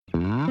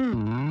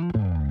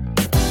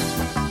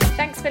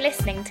Thanks for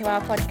listening to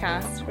our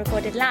podcast,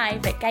 recorded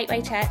live at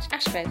Gateway Church,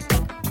 Ashford.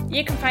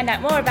 You can find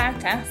out more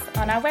about us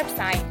on our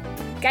website,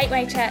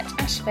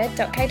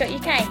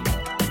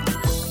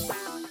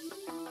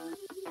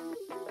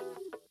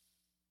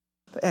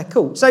 gatewaychurchashford.co.uk.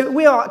 Cool. So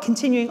we are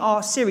continuing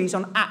our series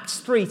on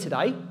Acts 3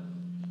 today,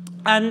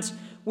 and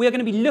we are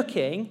going to be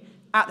looking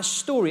at the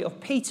story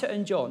of Peter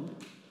and John,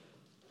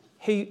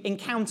 who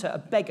encounter a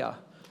beggar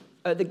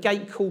at the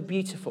gate called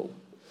Beautiful.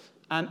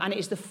 And it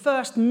is the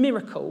first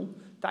miracle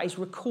that is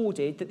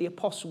recorded that the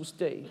apostles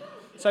do.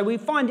 So we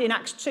find in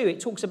Acts 2, it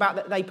talks about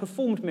that they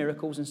performed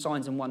miracles and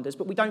signs and wonders,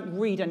 but we don't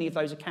read any of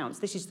those accounts.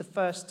 This is the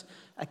first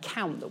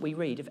account that we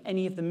read of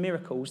any of the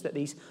miracles that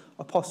these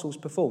apostles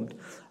performed.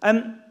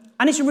 And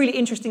it's a really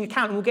interesting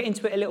account, and we'll get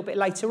into it a little bit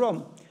later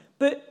on.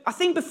 But I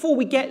think before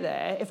we get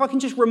there, if I can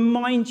just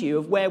remind you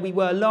of where we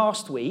were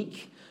last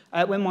week,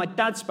 when my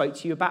dad spoke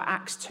to you about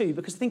Acts 2,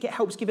 because I think it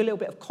helps give a little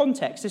bit of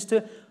context as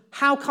to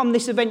how come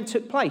this event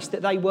took place,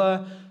 that they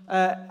were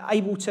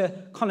able to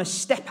kind of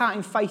step out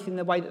in faith in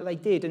the way that they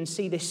did and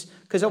see this,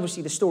 because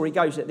obviously the story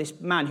goes that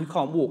this man who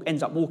can't walk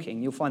ends up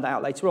walking. You'll find that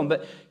out later on.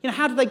 But,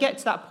 how did they get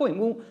to that point?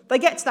 Well, they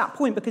get to that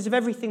point because of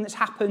everything that's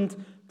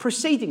happened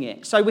preceding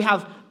it. So we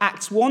have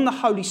Acts 1, the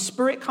Holy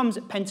Spirit comes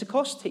at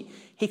Pentecost.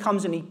 He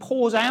comes and he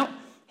pours out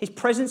his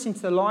presence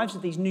into the lives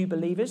of these new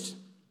believers.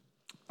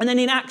 And then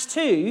in Acts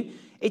 2,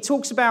 it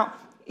talks about,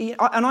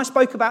 and I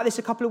spoke about this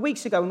a couple of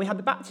weeks ago when we had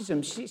the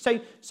baptism.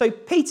 So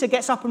Peter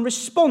gets up and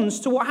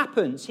responds to what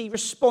happens. He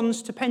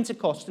responds to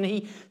Pentecost, and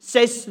he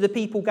says to the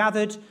people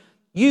gathered,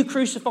 "You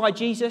crucified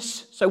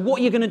Jesus, so what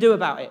are you going to do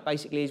about it?"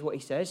 basically is what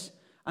he says.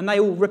 And they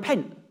all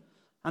repent,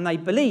 and they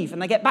believe,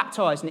 and they get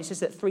baptized. And it says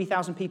that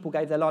 3,000 people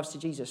gave their lives to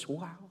Jesus.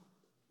 Wow.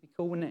 Be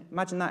cool, wouldn't it?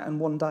 Imagine that in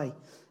one day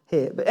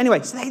here. But anyway,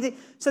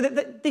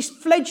 this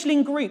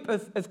fledgling group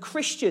of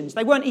Christians,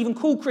 they weren't even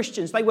called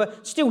Christians. They were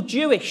still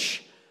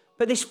Jewish.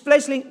 But this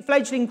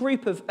fledgling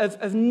group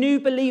of new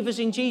believers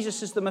in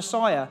Jesus as the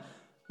Messiah,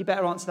 you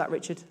better answer that,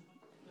 Richard.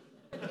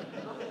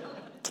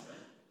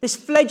 This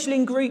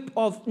fledgling group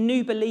of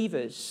new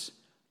believers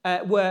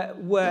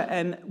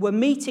were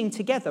meeting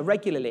together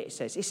regularly, it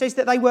says. It says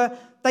that they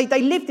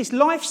lived this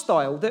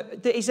lifestyle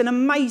that is an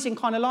amazing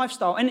kind of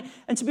lifestyle.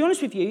 And to be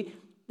honest with you,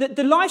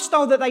 the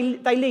lifestyle that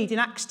they lead in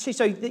Acts 2,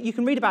 so that you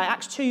can read about it,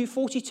 Acts 2,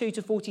 42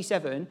 to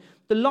 47,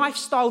 the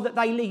lifestyle that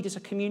they lead as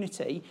a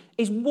community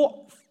is what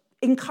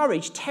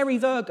encouraged Terry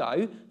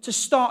Virgo to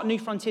start New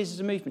Frontiers as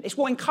a movement. It's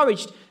what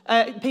encouraged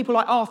people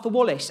like Arthur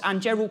Wallace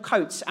and Gerald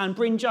Coates and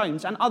Bryn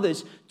Jones and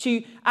others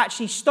to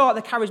actually start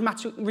the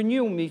charismatic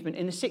renewal movement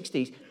in the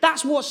 60s.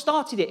 That's what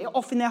started it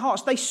off in their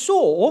hearts. They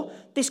saw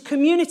this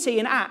community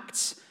in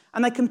Acts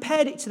and they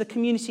compared it to the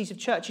communities of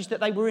churches that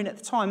they were in at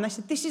the time. And they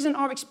said, this isn't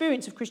our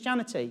experience of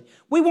Christianity.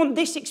 We want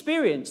this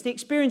experience, the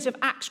experience of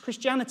Acts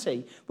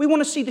Christianity. We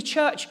want to see the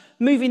church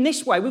move in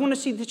this way. We want to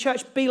see the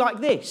church be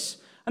like this.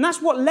 And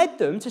that's what led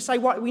them to say,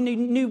 right, we need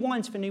new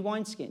wines for new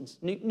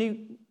wineskins, new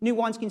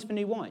wineskins for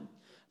new wine.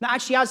 Now,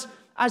 actually, as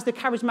the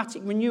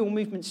charismatic renewal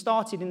movement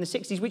started in the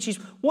 60s, which is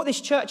what this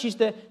church is,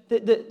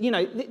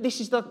 this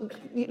is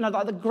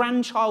like the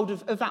grandchild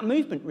of that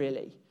movement,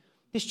 really.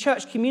 This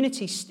church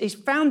community is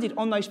founded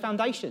on those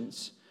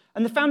foundations.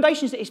 And the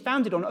foundations that it's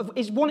founded on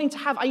is wanting to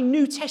have a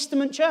New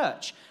Testament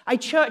church, a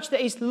church that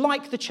is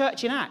like the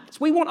church in Acts.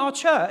 We want our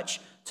church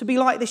to be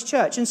like this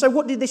church. And so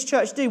what did this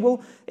church do?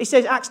 Well, it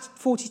says Acts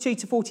 42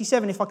 to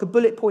 47, if I could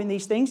bullet point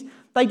these things.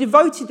 They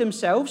devoted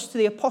themselves to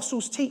the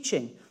apostles'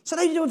 teaching. So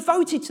they were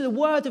devoted to the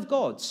word of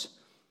God.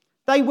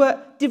 They were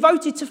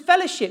devoted to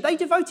fellowship. They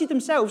devoted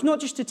themselves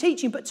not just to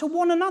teaching, but to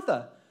one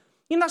another.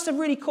 That's a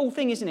really cool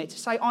thing, isn't it? To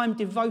say, I'm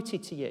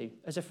devoted to you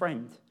as a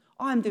friend.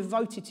 I am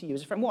devoted to you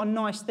as a friend. What a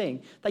nice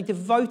thing. They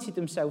devoted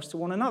themselves to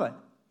one another.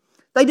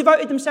 They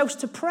devoted themselves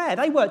to prayer.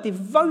 They were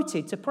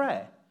devoted to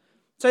prayer.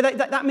 So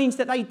that means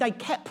that they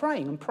kept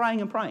praying and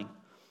praying and praying.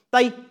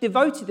 They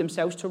devoted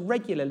themselves to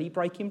regularly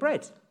breaking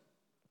bread.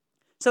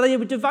 So they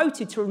were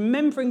devoted to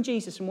remembering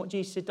Jesus and what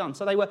Jesus had done.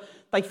 So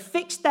they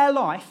fixed their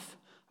life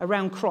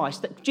around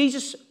Christ. That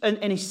Jesus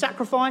and his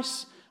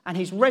sacrifice and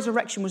his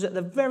resurrection was at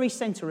the very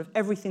center of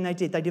everything they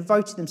did. They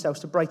devoted themselves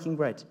to breaking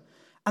bread.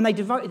 And they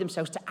devoted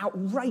themselves to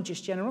outrageous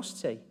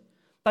generosity.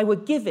 They were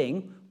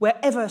giving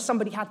wherever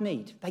somebody had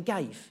need. They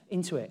gave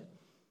into it.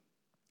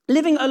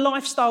 Living a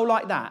lifestyle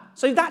like that.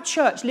 So that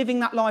church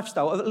living that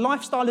lifestyle, a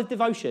lifestyle of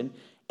devotion,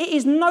 it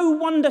is no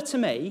wonder to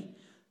me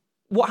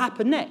what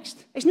happened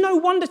next. It's no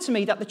wonder to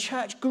me that the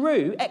church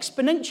grew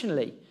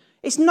exponentially.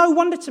 It's no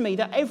wonder to me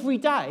that every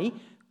day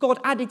God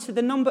added to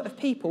the number of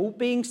people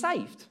being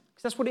saved.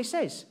 Because that's what it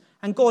says.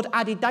 And God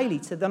added daily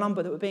to the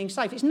number that were being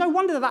saved. It's no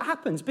wonder that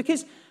happens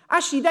because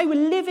actually they were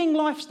living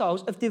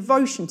lifestyles of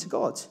devotion to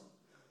God.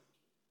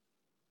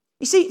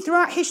 You see,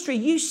 throughout history,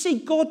 you see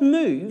God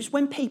moves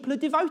when people are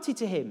devoted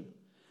to him.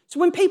 So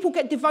when people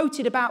get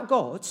devoted about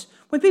God,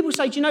 when people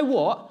say, do you know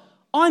what?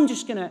 I'm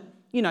just going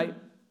to,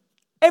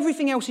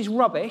 everything else is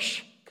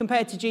rubbish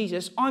compared to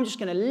Jesus. I'm just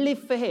going to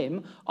live for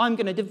him. I'm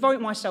going to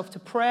devote myself to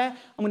prayer.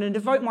 I'm going to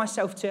devote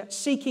myself to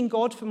seeking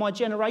God for my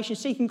generation,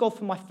 seeking God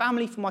for my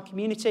family, for my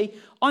community.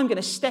 I'm going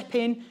to step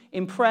in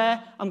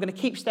prayer. I'm going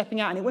to keep stepping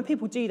out. And when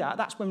people do that,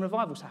 that's when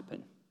revivals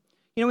happen.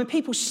 You know, when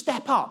people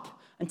step up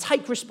and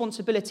take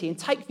responsibility and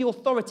take the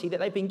authority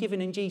that they've been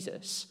given in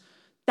Jesus,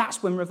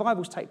 that's when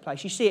revivals take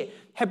place. You see it,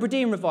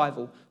 Hebridean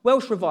revival,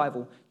 Welsh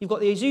revival, you've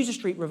got the Azusa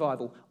Street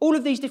revival. All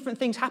of these different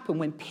things happen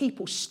when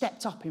people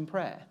stepped up in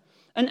prayer.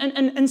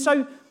 And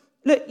so,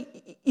 look,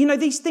 you know,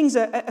 these things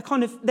are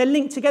kind of, they're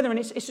linked together, and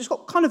it's just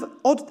got kind of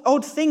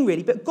odd thing,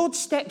 really. But God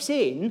steps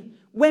in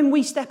when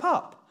we step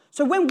up.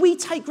 So when we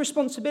take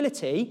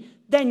responsibility,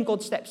 then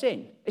God steps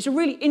in. It's a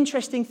really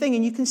interesting thing,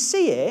 and you can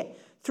see it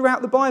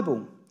throughout the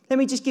Bible. Let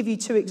me just give you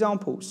two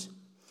examples.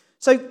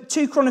 So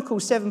 2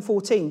 Chronicles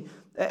 7:14,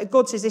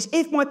 God says this,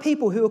 if my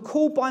people who are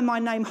called by my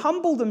name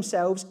humble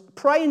themselves,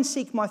 pray and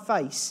seek my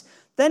face,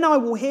 then I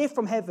will hear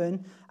from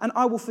heaven and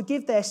I will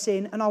forgive their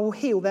sin and I will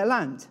heal their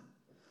land.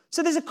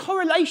 So there's a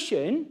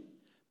correlation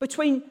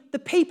between the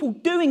people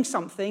doing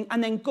something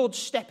and then God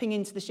stepping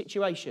into the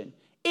situation.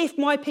 If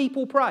my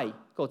people pray,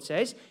 God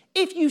says,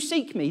 if you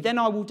seek me, then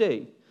I will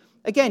do.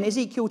 Again,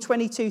 Ezekiel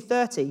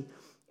 22:30.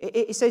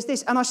 It says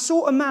this, and I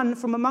sought a man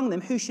from among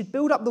them who should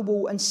build up the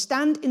wall and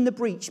stand in the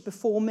breach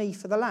before me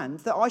for the land,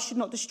 that I should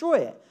not destroy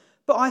it.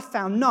 But I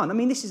found none. I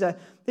mean, this is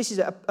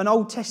an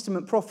Old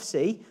Testament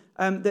prophecy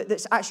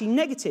that's actually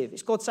negative.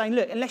 It's God saying,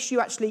 look, unless you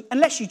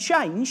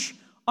change,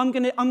 I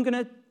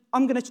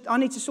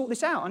need to sort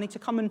this out. I need to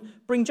come and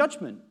bring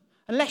judgment.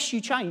 Unless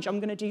you change, I'm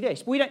going to do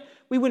this. We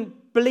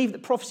wouldn't believe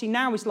that prophecy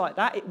now is like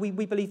that. We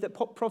believe that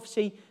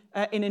prophecy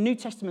in a New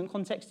Testament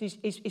context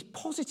is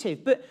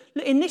positive. But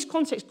look, in this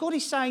context, God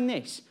is saying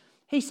this.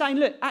 He's saying,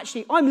 look,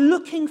 actually, I'm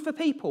looking for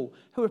people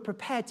who are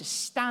prepared to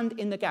stand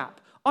in the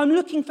gap. I'm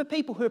looking for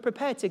people who are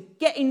prepared to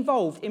get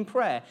involved in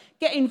prayer,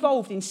 get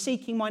involved in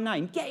seeking my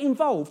name, get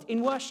involved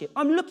in worship.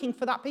 I'm looking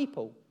for that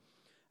people.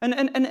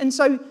 And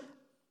so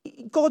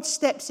God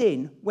steps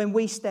in when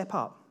we step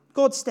up.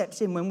 God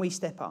steps in when we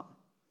step up.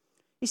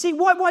 You see,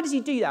 why does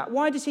he do that?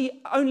 Why does he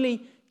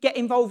only get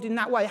involved in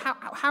that way?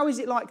 How is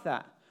it like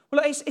that?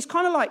 Well, it's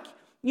kind of like,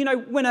 you know,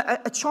 when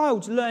a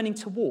child's learning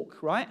to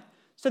walk, right?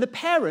 So the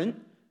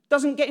parent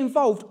doesn't get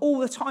involved all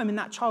the time in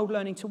that child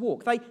learning to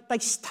walk. They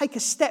take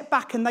a step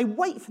back and they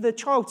wait for the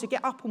child to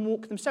get up and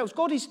walk themselves.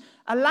 God is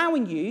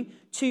allowing you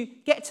to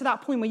get to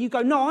that point where you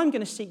go, no, I'm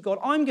going to seek God.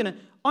 I'm going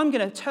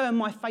to turn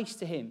my face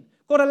to him.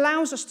 God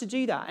allows us to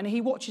do that, and he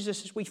watches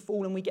us as we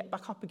fall and we get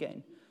back up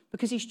again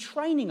because he's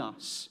training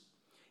us.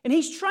 And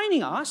he's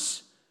training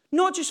us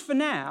not just for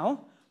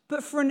now,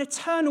 but for an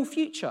eternal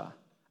future.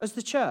 As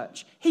the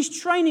church, he's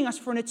training us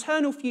for an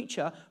eternal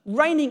future,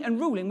 reigning and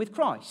ruling with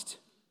Christ.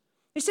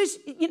 It says,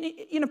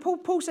 you know,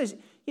 Paul says,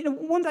 you know,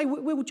 one day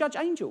we will judge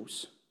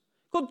angels.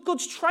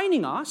 God's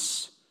training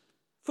us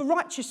for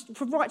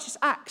righteous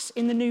acts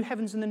in the new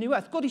heavens and the new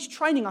earth. God is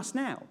training us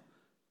now.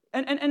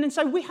 And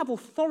so we have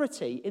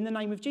authority in the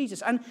name of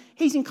Jesus. And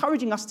he's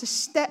encouraging us to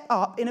step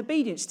up in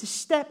obedience, to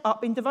step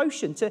up in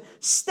devotion, to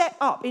step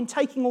up in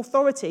taking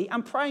authority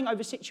and praying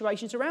over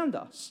situations around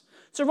us.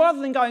 So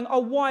rather than going, oh,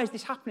 why is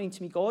this happening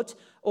to me, God?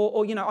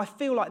 Or you know, I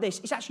feel like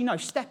this. It's actually, no,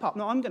 step up.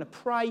 No, I'm going to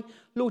pray,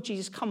 Lord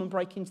Jesus, come and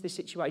break into this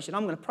situation.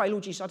 I'm going to pray,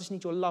 Lord Jesus, I just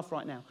need your love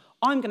right now.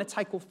 I'm going to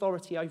take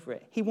authority over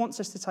it. He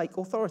wants us to take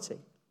authority.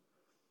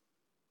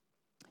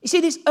 You see,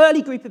 this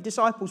early group of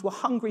disciples were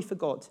hungry for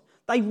God.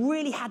 They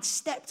really had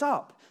stepped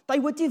up. They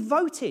were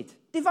devoted.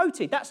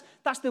 Devoted.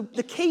 That's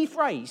the key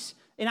phrase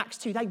in Acts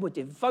 2. They were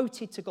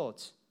devoted to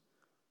God.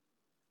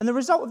 And the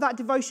result of that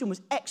devotion was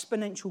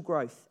exponential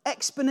growth,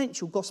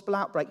 exponential gospel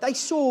outbreak. They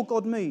saw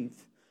God move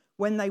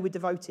when they were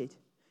devoted.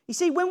 You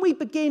see, when we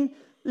begin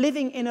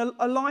living in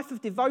a life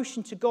of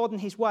devotion to God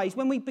and his ways,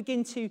 when we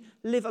begin to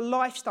live a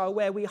lifestyle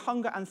where we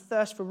hunger and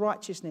thirst for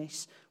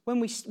righteousness, when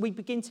we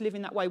begin to live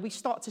in that way, we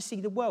start to see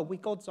the world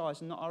with God's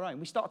eyes and not our own.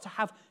 We start to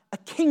have a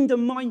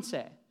kingdom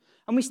mindset,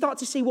 and we start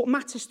to see what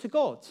matters to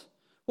God,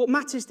 what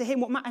matters to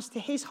him, what matters to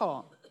his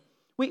heart.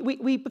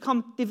 We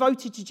become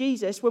devoted to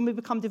Jesus. When we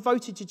become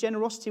devoted to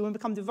generosity, when we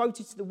become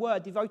devoted to the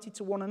word, devoted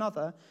to one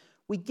another,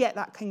 we get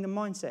that kingdom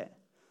mindset.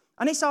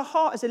 And it's our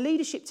heart as a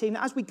leadership team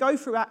that as we go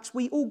through Acts,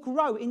 we all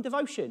grow in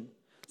devotion.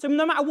 So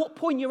no matter what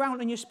point you're out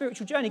on your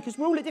spiritual journey, because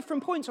we're all at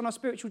different points on our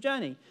spiritual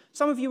journey.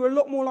 Some of you are a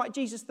lot more like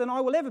Jesus than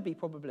I will ever be,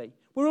 probably.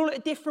 We're all at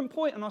a different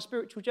point on our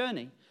spiritual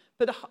journey.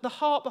 But the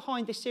heart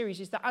behind this series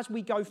is that as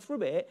we go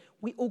through it,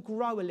 we all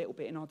grow a little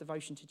bit in our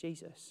devotion to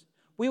Jesus.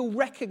 We all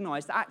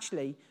recognize that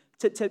actually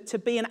to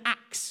be an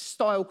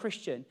Acts-style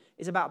Christian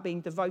is about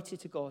being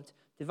devoted to God,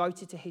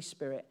 devoted to his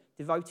spirit,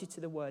 devoted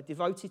to the word,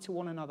 devoted to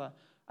one another,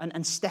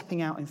 and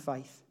stepping out in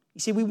faith.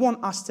 You see, we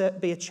want us to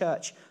be a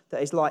church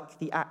that is like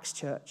the Acts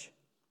church.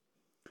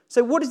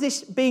 So what does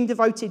this being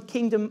devoted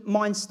kingdom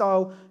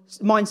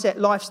mindset,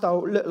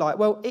 lifestyle look like?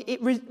 Well,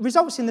 it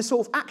results in the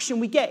sort of action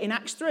we get in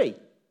Acts 3.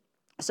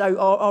 So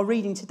our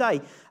reading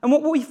today. And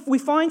what we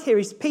find here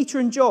is Peter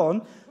and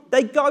John,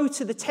 they go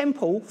to the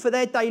temple for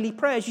their daily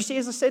prayers. You see,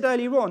 as I said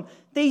earlier on,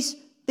 these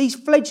these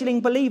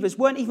fledgling believers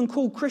weren't even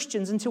called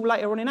Christians until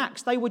later on in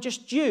Acts. They were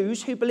just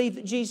Jews who believed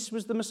that Jesus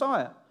was the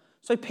Messiah.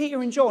 So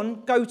Peter and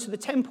John go to the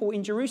temple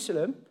in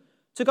Jerusalem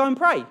to go and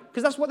pray,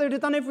 because that's what they would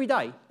have done every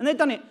day. And they'd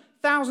done it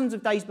thousands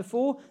of days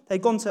before.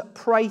 They'd gone to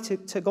pray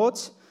to God.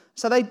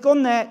 So they'd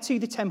gone there to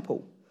the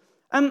temple.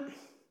 And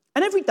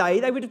every day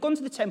they would have gone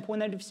to the temple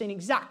and they'd have seen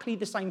exactly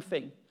the same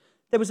thing.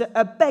 There was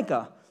a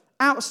beggar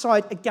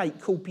outside a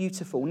gate called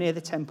Beautiful near the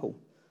temple.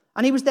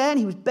 And he was there and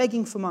he was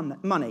begging for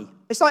money.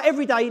 It's like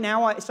every day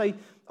now,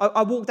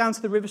 I walk down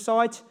to the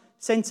Riverside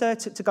Centre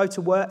to go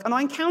to work, and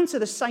I encounter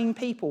the same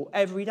people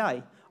every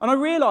day. And I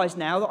realise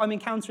now that I'm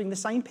encountering the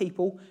same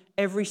people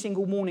every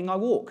single morning I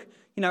walk,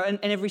 and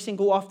every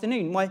single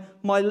afternoon. My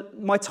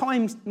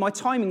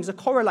timings are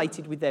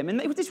correlated with them. And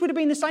this would have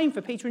been the same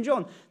for Peter and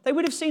John. They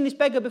would have seen this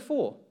beggar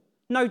before.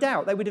 No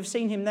doubt, they would have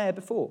seen him there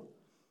before.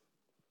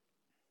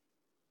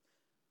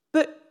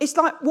 But it's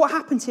like what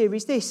happened here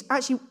is this.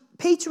 Actually,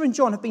 Peter and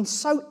John have been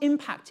so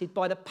impacted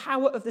by the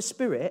power of the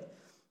Spirit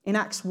in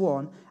Acts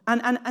 1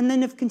 and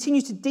then have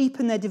continued to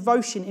deepen their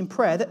devotion in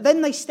prayer that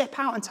then they step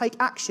out and take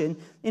action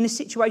in a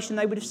situation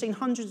they would have seen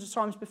hundreds of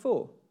times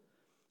before.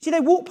 See, they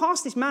walked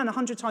past this man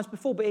 100 times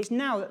before, but it's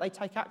now that they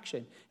take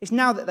action. It's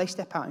now that they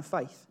step out in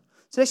faith.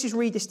 So let's just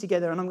read this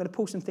together, and I'm going to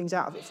pull some things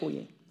out of it for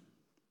you.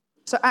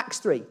 So Acts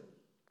 3.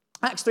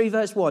 Acts 3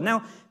 verse 1.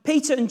 Now,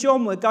 Peter and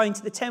John were going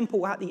to the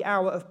temple at the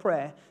hour of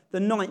prayer, the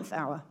 9th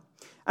hour.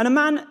 And a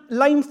man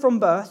lame from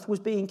birth was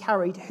being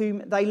carried,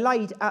 whom they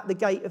laid at the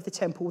gate of the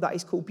temple that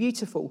is called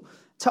Beautiful,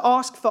 to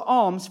ask for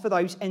alms for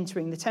those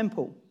entering the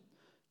temple.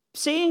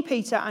 Seeing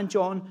Peter and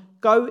John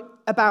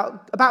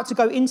about to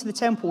go into the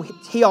temple,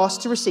 he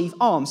asked to receive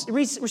alms.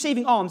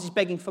 Receiving alms is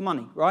begging for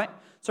money, right?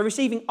 So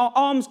receiving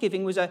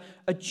almsgiving was a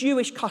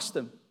Jewish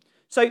custom.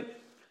 So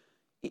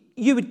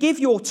you would give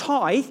your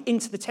tithe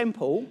into the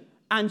temple,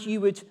 and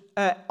you would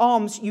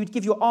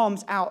give your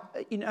alms out,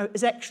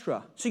 as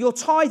extra. So your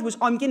tithe was,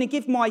 I'm going to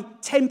give my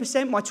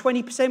 10%, my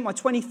 20%, my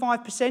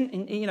 25%,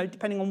 and,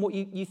 depending on what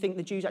you think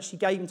the Jews actually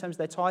gave in terms of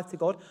their tithe to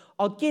God.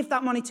 I'll give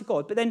that money to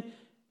God. But then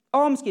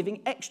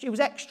almsgiving, it was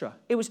extra.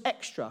 It was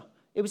extra.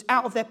 It was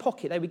out of their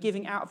pocket. They were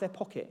giving out of their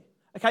pocket.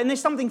 Okay, and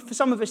there's something for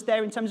some of us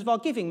there in terms of our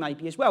giving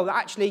maybe as well, that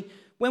actually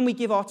when we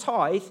give our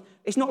tithe,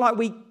 it's not like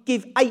we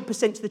give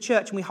 8% to the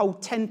church and we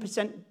hold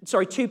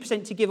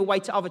 2% to give away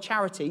to other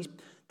charities.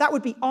 That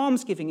would be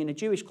almsgiving in a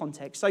Jewish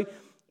context. So,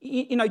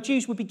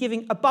 Jews would be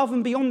giving above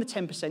and beyond the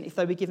 10% if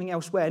they were giving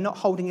elsewhere, not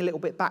holding a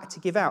little bit back to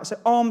give out. So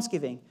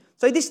almsgiving.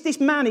 So this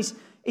man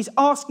is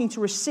asking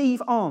to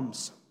receive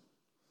alms.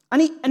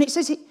 And it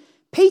says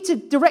Peter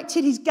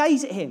directed his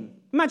gaze at him.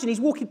 Imagine he's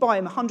walking by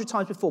him 100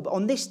 times before, but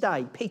on this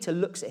day, Peter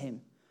looks at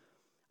him.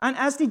 And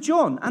as did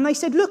John. And they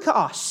said, look at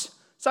us.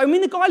 So,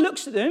 the guy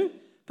looks at them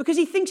because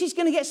he thinks he's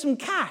going to get some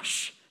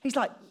cash. He's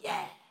like,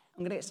 yeah, I'm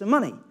going to get some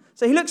money.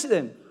 So he looks at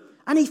them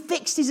and he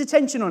fixed his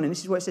attention on him.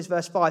 This is what it says,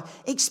 verse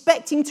 5,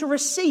 expecting to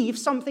receive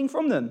something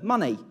from them,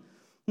 money,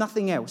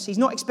 nothing else. He's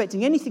not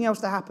expecting anything else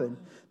to happen.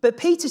 But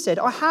Peter said,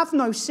 I have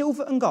no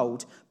silver and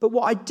gold, but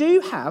what I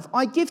do have,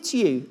 I give to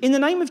you. In the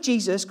name of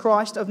Jesus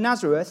Christ of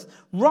Nazareth,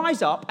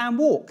 rise up and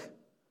walk.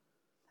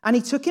 And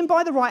he took him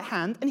by the right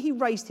hand and he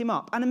raised him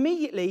up. And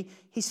immediately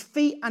his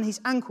feet and his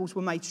ankles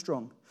were made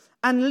strong.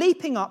 And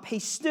leaping up, he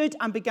stood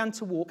and began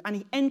to walk. And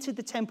he entered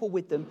the temple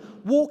with them,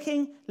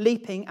 walking,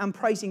 leaping and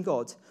praising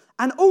God.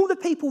 And all the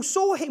people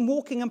saw him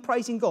walking and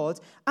praising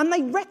God. And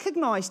they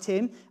recognized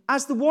him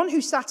as the one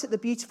who sat at the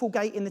Beautiful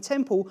gate in the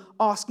temple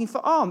asking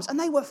for alms. And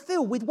they were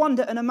filled with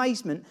wonder and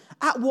amazement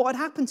at what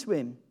had happened to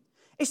him.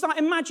 It's like,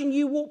 imagine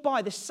you walk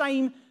by the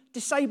same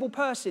disabled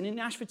person in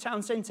Ashford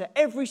Town Centre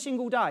every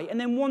single day, and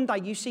then one day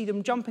you see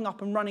them jumping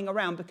up and running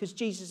around because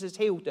Jesus has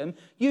healed them.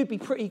 You'd be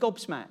pretty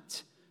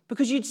gobsmacked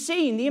because you'd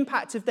seen the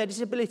impact of their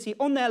disability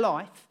on their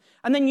life,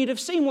 and then you'd have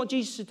seen what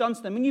Jesus had done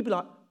to them, and you'd be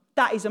like,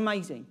 that is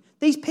amazing.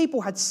 These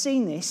people had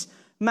seen this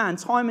man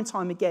time and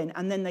time again,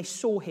 and then they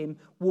saw him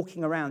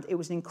walking around. It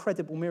was an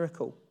incredible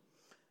miracle.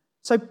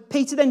 So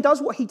Peter then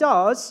does what he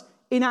does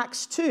in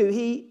Acts 2.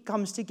 He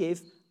comes to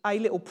give a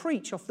little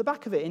preach off the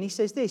back of it. And he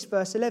says this,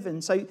 verse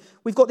 11. So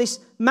we've got this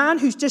man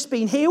who's just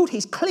been healed.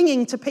 He's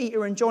clinging to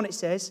Peter and John, it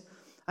says.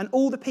 And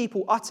all the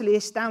people, utterly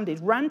astounded,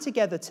 ran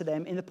together to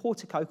them in the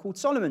portico called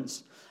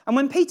Solomon's. And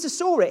when Peter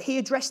saw it, he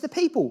addressed the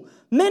people.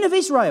 Men of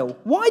Israel,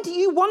 why do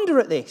you wonder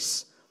at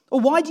this? Or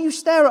why do you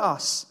stare at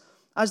us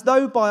as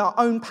though by our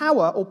own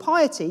power or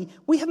piety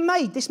we have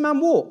made this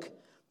man walk?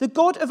 The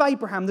God of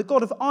Abraham, the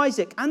God of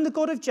Isaac, and the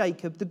God of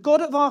Jacob, the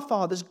God of our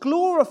fathers,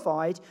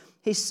 glorified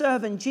his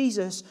servant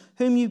Jesus,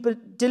 whom you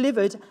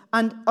delivered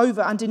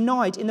over and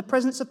denied in the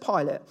presence of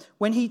Pilate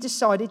when he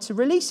decided to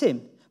release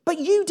him. But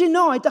you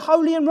denied the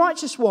holy and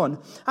righteous one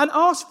and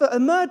asked for a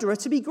murderer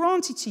to be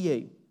granted to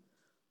you.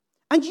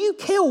 And you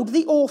killed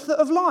the author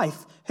of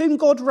life, whom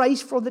God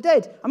raised from the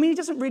dead. He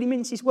doesn't really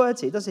mince his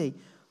words here, does he?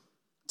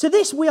 To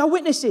this we are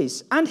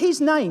witnesses, and his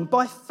name,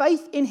 by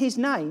faith in his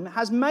name,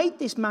 has made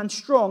this man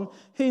strong,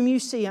 whom you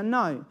see and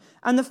know.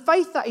 And the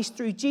faith that is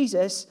through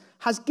Jesus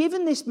has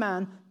given this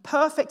man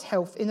perfect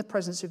health in the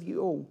presence of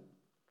you all.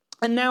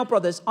 And now,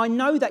 brothers, I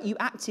know that you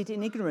acted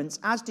in ignorance,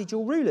 as did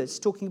your rulers,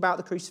 talking about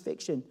the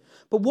crucifixion.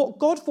 But what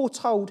God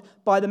foretold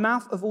by the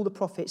mouth of all the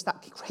prophets,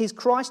 that his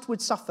Christ would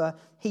suffer,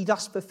 he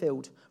thus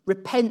fulfilled.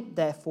 Repent,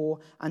 therefore,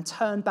 and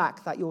turn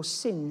back, that your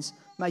sins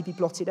may be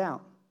blotted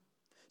out.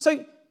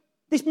 So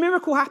this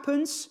miracle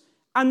happens,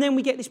 and then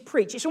we get this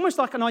preach. It's almost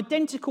like an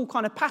identical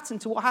kind of pattern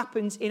to what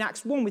happens in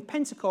Acts 1 with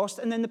Pentecost,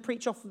 and then the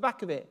preach off the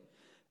back of it.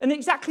 And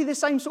exactly the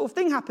same sort of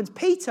thing happens.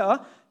 Peter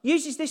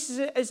uses this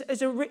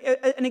as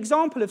an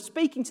example of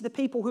speaking to the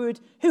people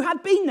who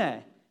had been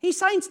there. He's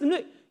saying to them,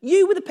 look,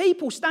 you were the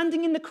people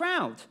standing in the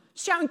crowd,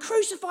 shouting,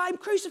 crucify him,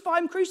 crucify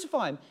him,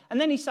 crucify him.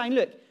 And then he's saying,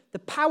 look, the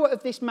power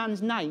of this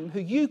man's name, who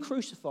you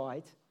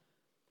crucified,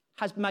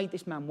 has made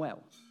this man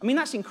well. I mean,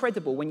 that's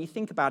incredible when you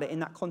think about it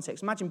in that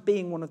context. Imagine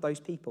being one of those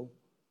people.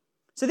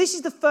 So this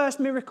is the first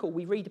miracle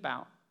we read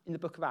about in the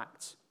book of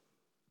Acts.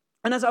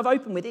 And as I've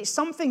opened with, it's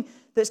something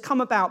that's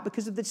come about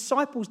because of the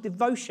disciples'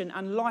 devotion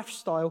and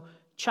lifestyle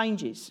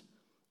changes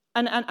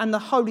and the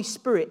Holy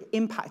Spirit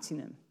impacting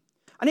them.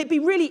 And it'd be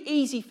really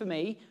easy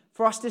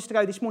for us just to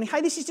go this morning,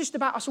 hey, this is just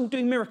about us all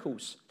doing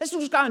miracles. Let's all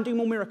just go and do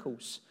more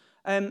miracles.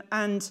 We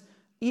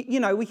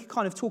could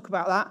kind of talk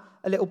about that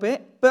a little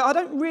bit. But I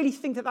don't really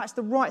think that that's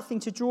the right thing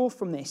to draw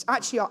from this.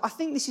 Actually, I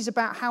think this is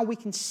about how we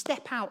can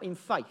step out in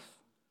faith.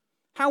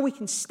 How we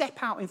can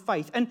step out in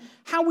faith. And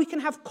how we can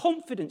have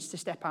confidence to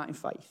step out in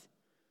faith.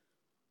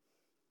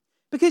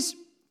 Because,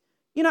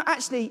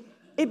 actually,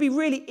 it'd be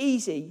really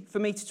easy for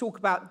me to talk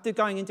about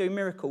going and doing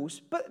miracles,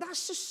 but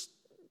that's just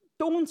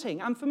daunting.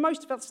 And for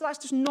most of us, that's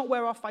just not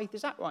where our faith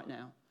is at right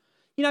now.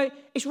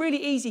 It's really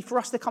easy for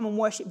us to come and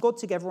worship God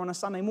together on a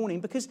Sunday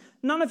morning because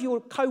none of your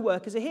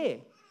co-workers are here.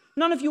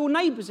 None of your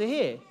neighbours are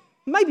here.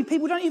 Maybe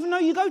people don't even know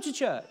you go to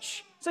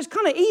church. So it's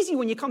kind of easy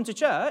when you come to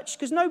church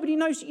because nobody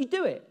knows that you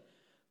do it.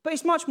 But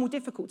it's much more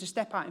difficult to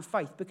step out in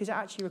faith because it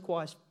actually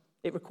requires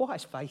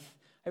faith.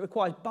 It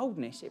requires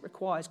boldness. It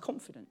requires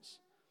confidence.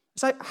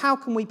 So how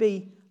can we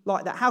be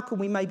like that? How can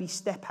we maybe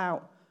step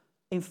out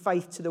in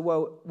faith to the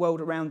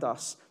world around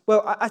us?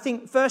 Well, I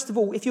think, first of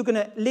all, if you're going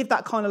to live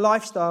that kind of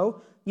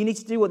lifestyle, you need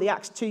to do what the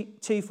Acts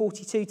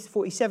 2:42 to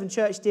 47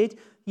 church did.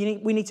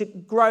 We need to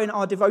grow in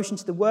our devotion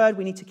to the word.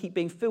 We need to keep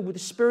being filled with the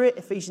Spirit,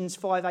 Ephesians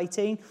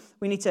 5:18.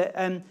 We need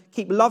to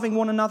keep loving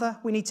one another.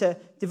 We need to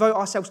devote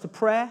ourselves to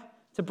prayer,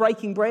 to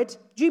breaking bread.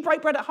 Do you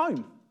break bread at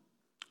home?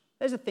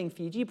 There's a thing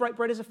for you. Do you break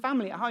bread as a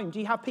family at home? Do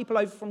you have people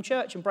over from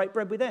church and break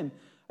bread with them?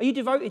 Are you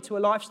devoted to a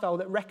lifestyle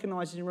that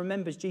recognises and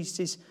remembers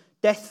Jesus'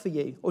 death for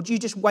you? Or do you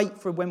just wait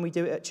for when we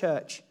do it at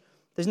church?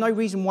 There's no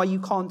reason why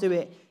you can't do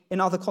it in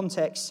other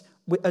contexts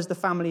as the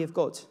family of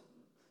God.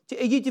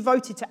 Are you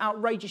devoted to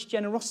outrageous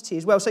generosity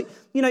as well? So,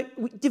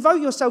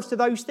 devote yourselves to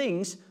those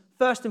things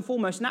first and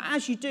foremost. Now,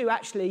 as you do,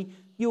 actually,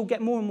 you'll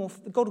get more and more,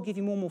 God will give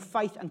you more and more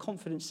faith and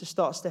confidence to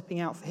start stepping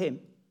out for him.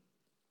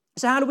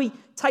 So how do we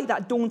take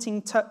that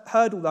daunting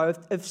hurdle, though,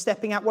 of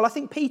stepping out? Well, I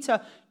think Peter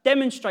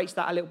demonstrates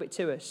that a little bit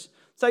to us.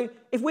 So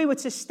if we were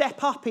to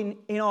step up in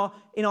our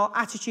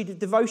attitude of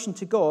devotion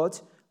to God,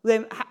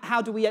 then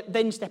how do we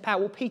then step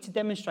out? Well, Peter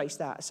demonstrates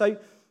that. So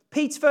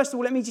Peter, first of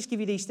all, let me just give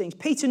you these things.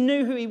 Peter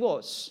knew who he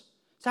was.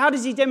 So how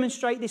does he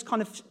demonstrate this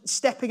kind of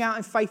stepping out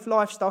in faith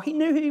lifestyle? He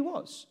knew who he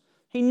was.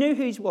 He knew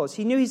who he was.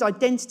 He knew his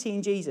identity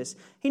in Jesus.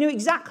 He knew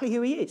exactly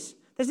who he is.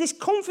 There's this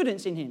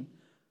confidence in him.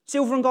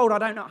 Silver and gold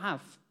I do not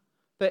have.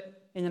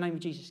 But in the name of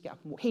Jesus, get up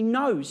and walk. He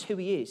knows who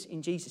he is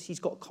in Jesus. He's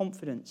got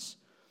confidence.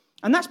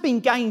 And that's been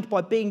gained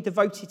by being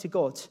devoted to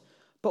God,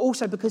 but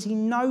also because he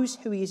knows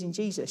who he is in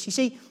Jesus. You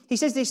see, he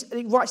says this,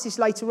 he writes this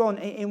later on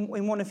in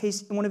one of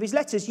his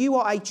letters. You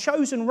are a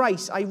chosen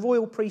race, a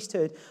royal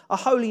priesthood, a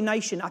holy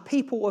nation, a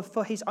people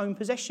for his own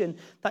possession,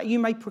 that you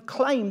may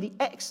proclaim the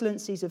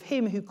excellencies of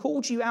him who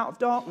called you out of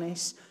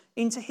darkness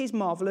into his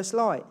marvelous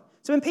light.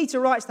 So when Peter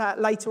writes that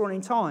later on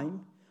in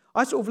time,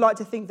 I sort of like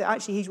to think that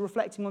actually he's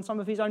reflecting on some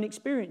of his own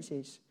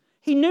experiences.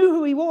 He knew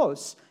who he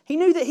was. He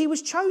knew that he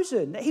was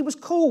chosen, that he was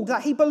called,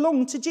 that he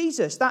belonged to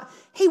Jesus, that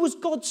he was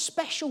God's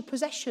special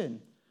possession.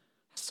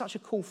 That's such a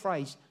cool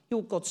phrase.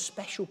 You're God's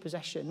special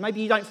possession. Maybe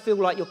you don't feel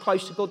like you're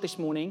close to God this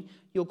morning.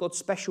 You're God's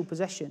special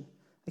possession.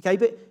 Okay,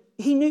 but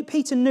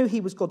Peter knew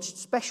he was God's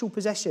special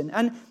possession.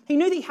 And he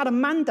knew that he had a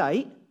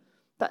mandate,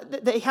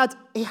 that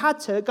he had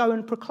to go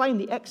and proclaim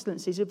the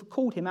excellencies of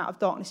called him out of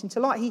darkness into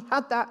light. He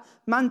had that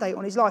mandate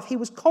on his life. He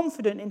was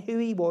confident in who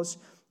he was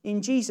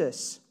in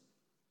Jesus.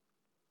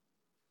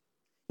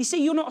 You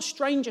see, you're not a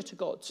stranger to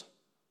God.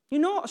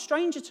 You're not a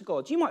stranger to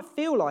God. You might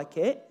feel like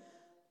it,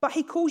 but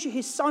he calls you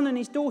his son and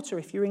his daughter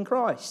if you're in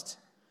Christ.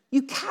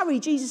 You carry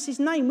Jesus'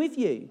 name with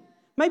you.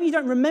 Maybe you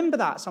don't remember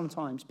that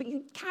sometimes, but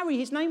you carry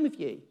his name with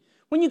you.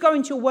 When you go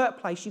into your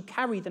workplace, you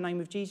carry the name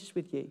of Jesus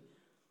with you.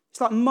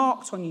 It's like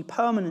marked on you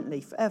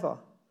permanently, forever.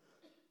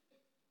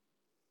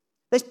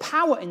 There's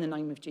power in the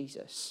name of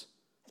Jesus.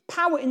 There's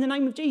power in the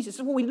name of Jesus.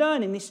 That's what we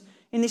learn in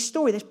this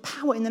story. There's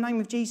power in the name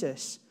of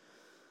Jesus.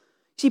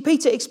 See,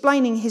 Peter,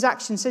 explaining his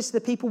action, says to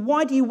the people,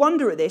 why do you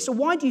wonder at this? Or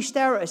why do you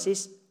stare at us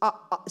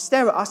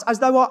as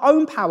though our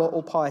own power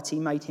or piety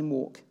made him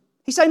walk?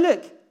 He's saying,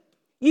 look,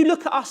 you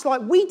look at us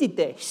like we did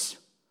this.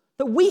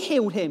 that we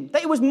healed him,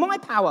 that it was my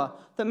power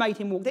that made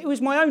him walk, that it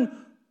was my own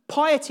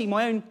piety,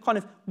 my own kind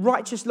of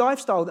righteous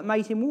lifestyle that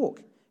made him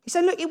walk. He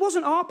said, look, it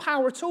wasn't our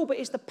power at all, but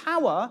it's the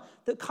power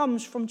that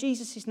comes from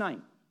Jesus'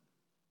 name.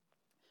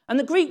 And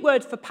the Greek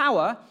word for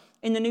power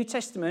in the New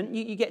Testament,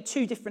 you get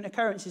two different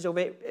occurrences of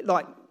it,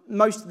 like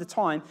most of the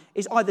time,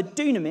 is either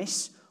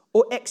dunamis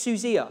or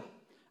exousia.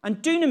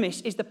 And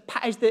dunamis is the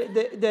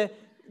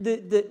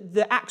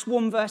Acts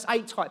 1 verse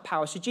 8 type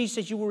power. So Jesus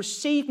says, you will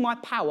receive my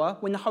power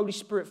when the Holy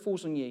Spirit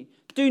falls on you.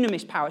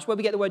 Dunamis power, it's where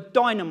we get the word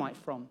dynamite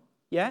from.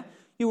 Yeah?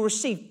 You will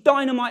receive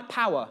dynamite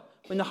power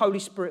when the Holy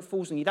Spirit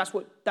falls on you. That's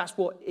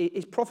what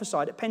is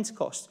prophesied at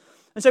Pentecost.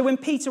 And so when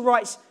Peter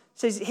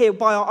says here,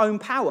 by our own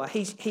power,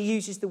 he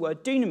uses the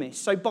word dunamis.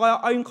 So by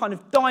our own kind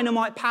of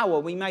dynamite power,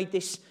 we made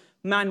this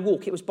man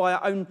walk. It was by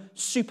our own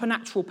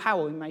supernatural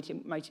power we made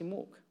him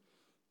walk.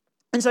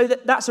 And so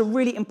that's a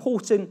really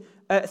important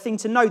thing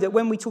to know, that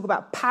when we talk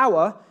about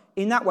power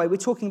in that way, we're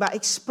talking about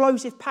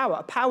explosive power,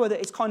 a power that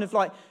is kind of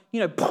like,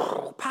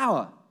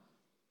 power,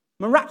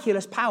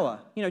 miraculous power.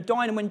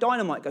 When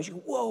dynamite goes, you go,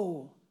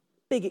 whoa,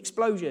 big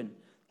explosion,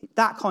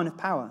 that kind of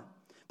power.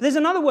 But there's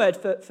another word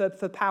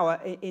for power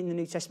in the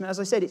New Testament. As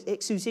I said, it's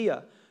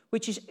exousia,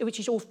 which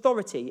is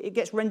authority. It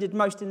gets rendered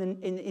most in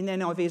the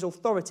NIV as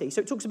authority.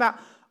 So it talks about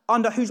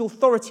under whose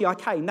authority I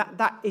came.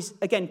 That is,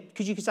 again,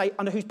 because you could say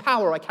under whose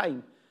power I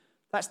came.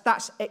 That's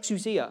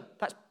exousia.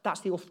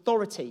 That's the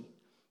authority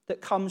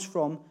that comes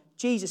from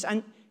Jesus.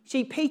 And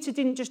see, Peter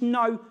didn't just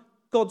know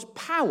God's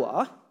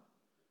power.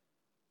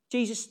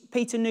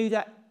 Peter knew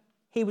that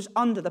he was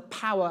under the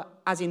power,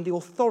 as in the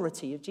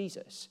authority of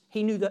Jesus.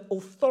 He knew the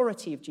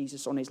authority of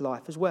Jesus on his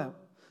life as well.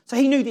 So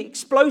he knew the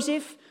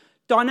explosive,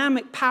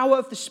 dynamic power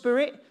of the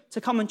Spirit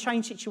to come and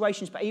change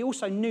situations, but he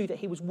also knew that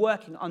he was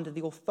working under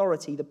the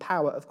authority, the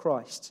power of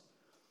Christ.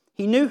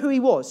 He knew who he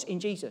was in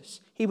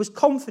Jesus. He was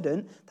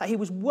confident that he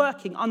was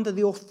working under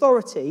the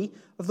authority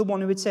of the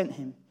one who had sent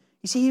him.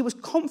 You see, he was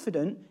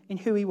confident in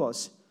who he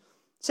was.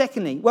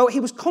 Secondly, he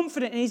was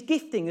confident in his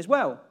gifting as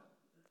well.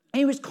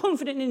 He was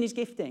confident in his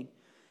gifting.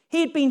 He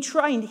had been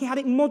trained. He had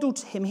it modelled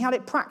to him. He had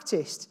it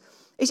practiced.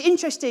 It's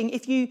interesting,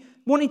 if you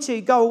wanted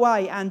to go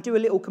away and do a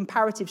little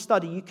comparative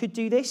study, you could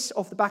do this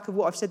off the back of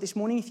what I've said this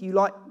morning, if you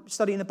like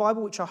studying the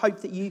Bible, which I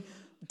hope that you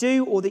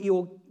do or that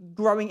you're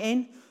growing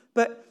in.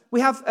 But we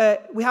have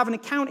an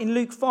account in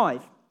Luke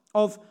 5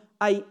 of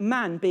a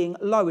man being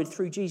lowered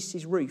through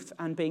Jesus' roof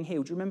and being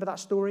healed. Do you remember that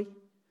story?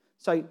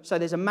 So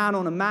there's a man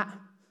on a mat.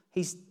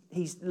 He's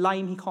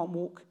lame. He can't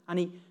walk.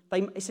 And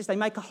it says they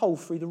make a hole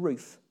through the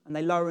roof and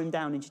they lower him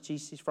down into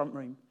Jesus' front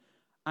room.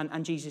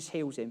 And Jesus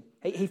heals him.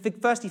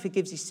 First he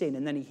forgives his sin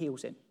and then he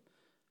heals him.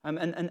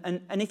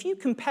 And if you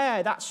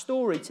compare that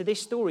story to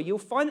this story, you'll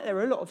find that there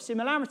are a lot of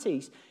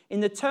similarities in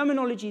the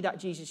terminology that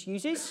Jesus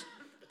uses,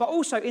 but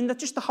also in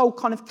just the whole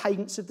kind of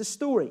cadence of the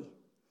story.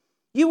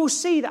 You will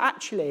see that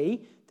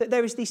actually that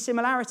there is these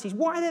similarities.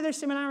 Why are there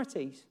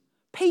similarities?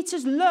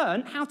 Peter's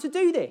learned how to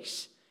do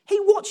this. He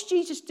watched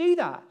Jesus do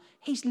that.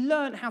 He's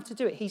learned how to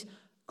do it. He's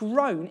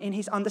grown in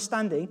his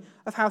understanding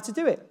of how to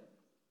do it,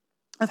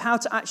 of how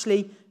to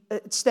actually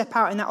step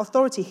out in that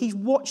authority. He's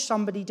watched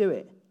somebody do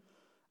it.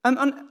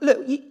 And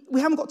look,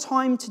 we haven't got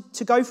time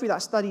to go through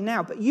that study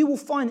now, but you will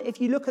find that if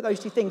you look at those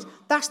two things,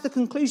 that's the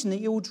conclusion that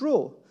you will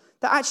draw.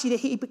 That actually that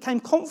he became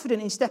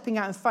confident in stepping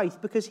out in faith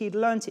because he had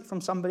learnt it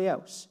from somebody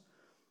else.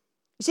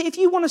 You see, if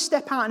you want to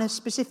step out in a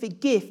specific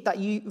gift that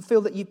you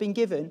feel that you've been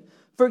given,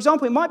 for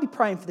example, it might be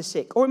praying for the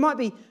sick, or it might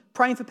be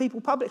praying for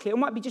people publicly, or it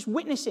might be just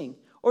witnessing,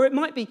 or it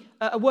might be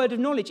a word of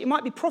knowledge, it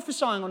might be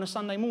prophesying on a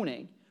Sunday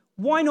morning.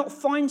 Why not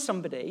find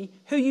somebody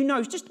who you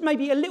know is just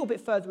maybe a little bit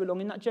further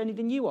along in that journey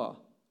than you are,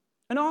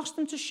 and ask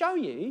them to show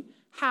you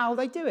how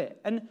they do it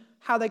and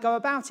how they go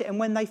about it and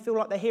when they feel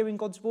like they're hearing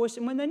God's voice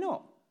and when they're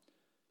not.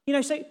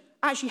 So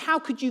actually, how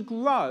could you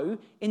grow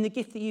in the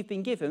gift that you've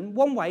been given?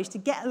 One way is to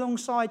get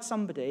alongside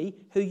somebody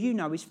who you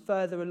know is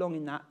further along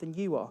in that than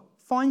you are.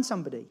 Find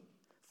somebody.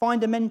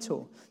 Find a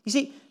mentor. You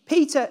see,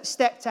 Peter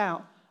stepped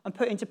out and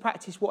put into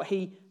practice what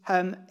he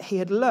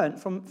had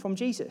learned from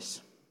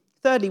Jesus.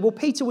 Thirdly,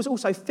 Peter was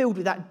also filled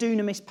with that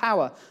dunamis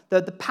power,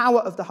 the power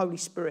of the Holy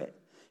Spirit.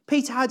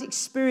 Peter had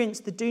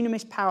experienced the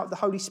dunamis power of the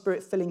Holy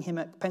Spirit filling him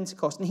at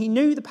Pentecost, and he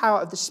knew the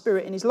power of the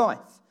Spirit in his life.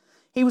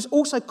 He was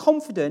also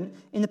confident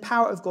in the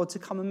power of God to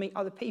come and meet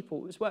other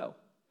people as well.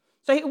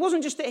 So it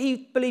wasn't just that he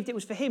believed it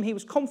was for him. He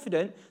was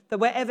confident that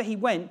wherever he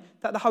went,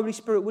 that the Holy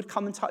Spirit would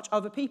come and touch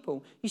other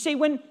people. You see,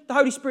 when the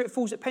Holy Spirit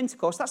falls at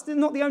Pentecost, that's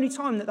not the only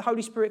time that the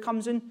Holy Spirit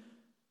comes and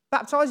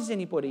baptizes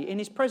anybody in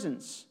his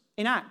presence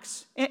in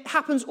Acts. It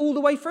happens all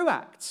the way through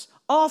Acts.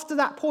 After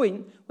that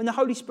point, when the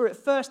Holy Spirit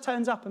first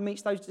turns up and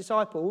meets those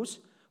disciples,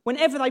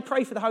 whenever they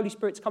pray for the Holy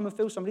Spirit to come and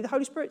fill somebody, the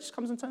Holy Spirit just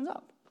comes and turns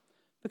up.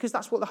 Because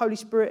that's what the Holy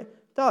Spirit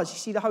does. You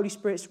see the Holy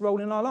Spirit's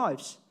role in our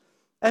lives.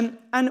 And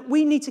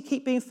we need to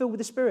keep being filled with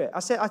the Spirit. I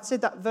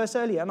said that verse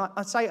earlier, and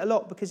I say it a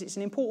lot because it's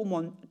an important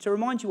one to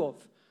remind you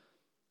of.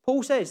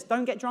 Paul says,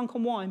 don't get drunk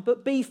on wine,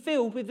 but be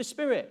filled with the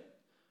Spirit.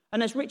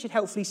 And as Richard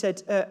helpfully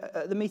said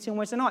at the meeting on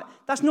Wednesday night,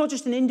 that's not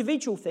just an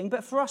individual thing,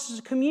 but for us as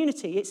a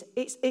community,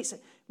 it's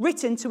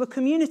written to a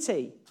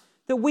community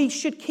that we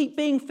should keep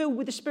being filled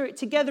with the Spirit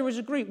together as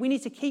a group. We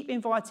need to keep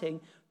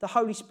inviting the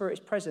Holy Spirit's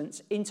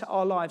presence into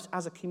our lives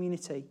as a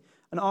community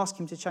and ask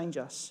him to change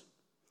us.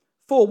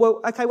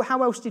 4,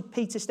 how else did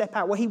Peter step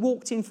out? Well, he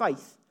walked in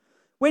faith.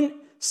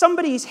 When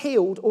somebody is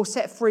healed or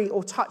set free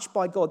or touched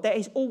by God, there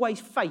is always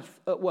faith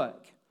at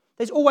work.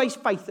 There's always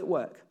faith at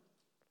work.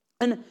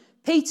 And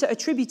Peter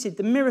attributed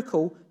the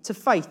miracle to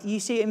faith. You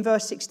see it in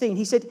verse 16.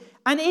 He said,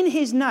 and in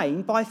his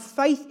name, by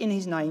faith in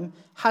his name,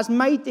 has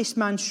made this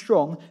man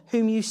strong,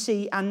 whom you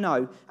see and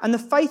know. And the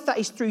faith that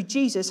is through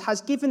Jesus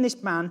has given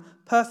this man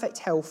perfect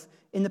health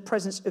in the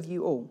presence of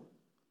you all.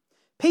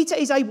 Peter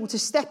is able to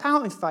step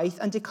out in faith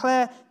and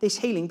declare this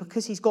healing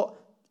because he's got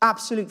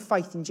absolute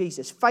faith in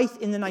Jesus. Faith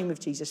in the name of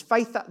Jesus.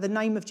 Faith that the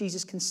name of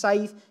Jesus can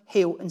save,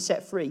 heal, and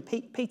set free.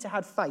 Peter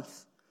had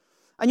faith.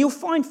 And you'll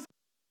find faith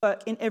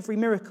work in every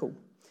miracle.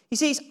 You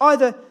see, it's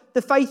either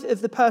the faith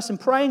of the person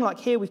praying, like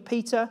here with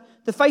Peter,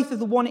 the faith of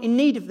the one in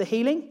need of the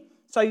healing.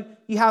 So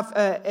you have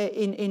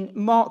in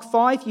Mark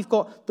 5, you've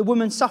got the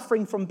woman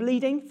suffering from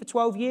bleeding for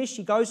 12 years.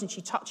 She goes and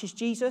she touches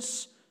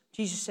Jesus.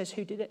 Jesus says,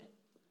 who did it?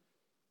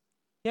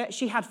 Yeah,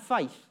 she had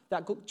faith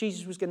that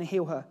Jesus was going to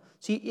heal her.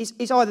 So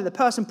it's either the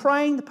person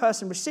praying, the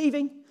person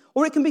receiving,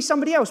 or it can be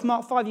somebody else.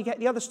 Mark 5, you get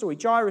the other story,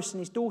 Jairus and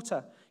his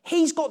daughter.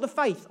 He's got the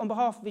faith on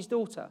behalf of his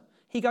daughter.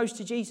 He goes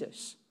to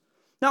Jesus.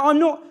 Now, I'm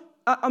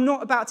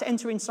not about to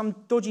enter in some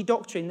dodgy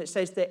doctrine that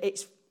says that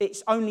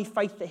it's only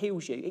faith that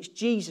heals you. It's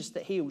Jesus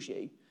that heals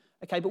you.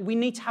 Okay, but we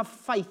need to have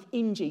faith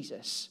in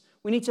Jesus.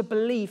 We need to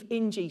believe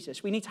in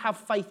Jesus. We need to have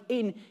faith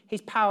in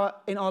his power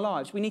in our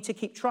lives. We need to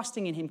keep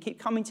trusting in him, keep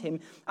coming to him.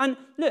 And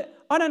look,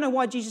 I don't know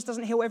why Jesus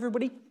doesn't heal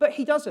everybody, but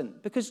he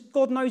doesn't, because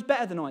God knows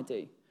better than I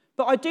do.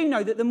 But I do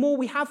know that the more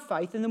we have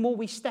faith and the more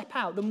we step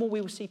out, the more we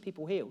will see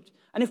people healed.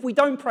 And if we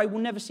don't pray,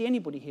 we'll never see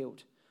anybody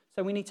healed.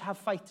 So we need to have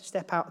faith to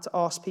step out to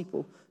ask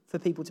people for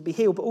people to be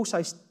healed, but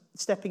also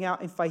stepping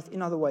out in faith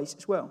in other ways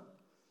as well.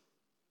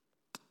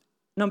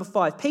 Number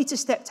 5, Peter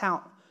stepped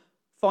out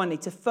finally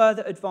to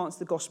further advance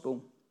the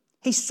gospel.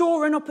 He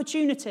saw an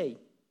opportunity.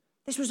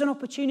 This was an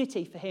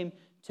opportunity for him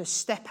to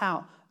step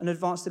out and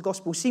advance the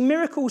gospel. See,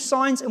 miracles,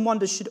 signs and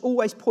wonders should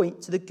always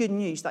point to the good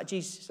news that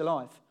Jesus is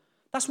alive.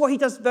 That's what he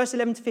does, verse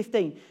 11 to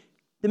 15.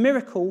 The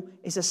miracle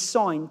is a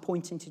sign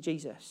pointing to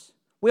Jesus.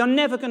 We are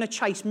never going to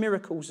chase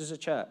miracles as a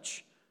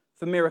church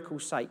for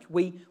miracles' sake.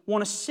 We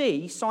want to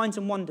see signs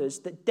and wonders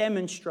that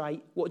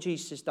demonstrate what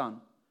Jesus has done.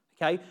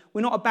 Okay?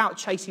 We're not about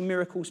chasing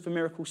miracles for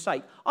miracles'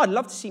 sake. I'd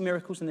love to see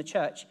miracles in the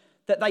church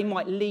that they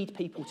might lead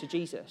people to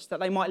Jesus, that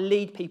they might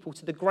lead people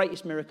to the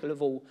greatest miracle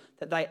of all,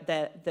 that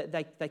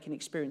they can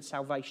experience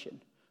salvation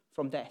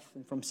from death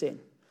and from sin.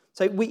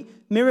 So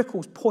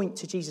miracles point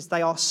to Jesus.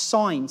 They are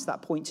signs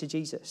that point to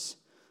Jesus.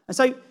 And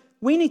so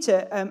we need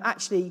to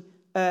actually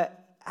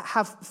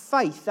have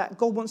faith that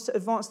God wants to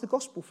advance the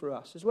gospel for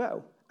us as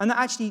well. And that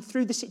actually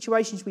through the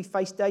situations we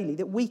face daily,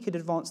 that we could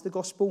advance the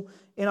gospel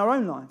in our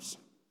own lives.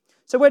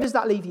 So where does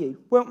that leave you?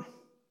 Well,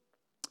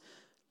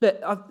 look,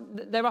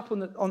 they're up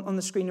on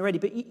the screen already,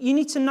 but you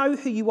need to know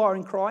who you are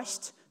in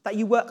Christ, that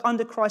you work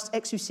under Christ's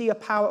exousia,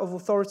 power of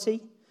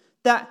authority,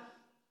 that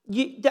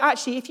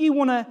actually if you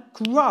want to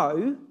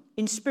grow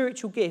in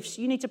spiritual gifts,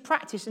 you need to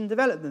practice and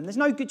develop them. There's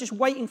no good just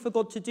waiting for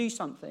God to do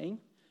something.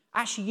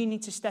 Actually, you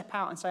need to step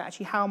out and say,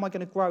 actually, how am I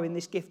going to grow in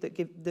this gift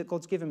that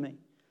God's given me?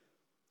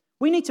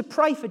 We need to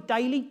pray for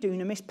daily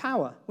dunamis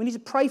power. We need to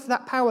pray for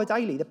that power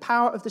daily, the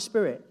power of the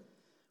Spirit.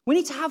 We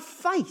need to have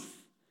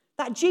faith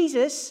that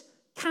Jesus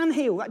can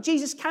heal, that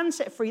Jesus can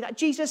set free, that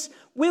Jesus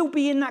will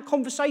be in that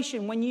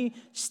conversation when you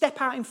step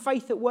out in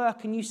faith at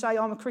work and you say,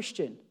 I'm a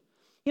Christian.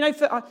 You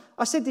know,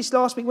 I said this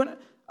last week.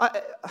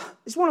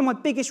 It's one of my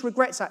biggest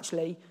regrets,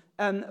 actually.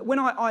 When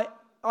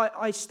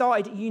I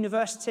started at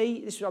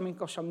university, this is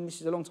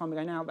a long time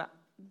ago now, but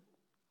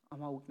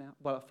I'm old now.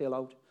 Well, I feel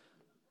old.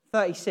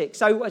 36.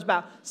 So it was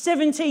about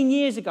 17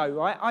 years ago,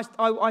 right?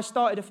 I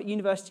started off at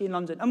university in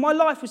London, and my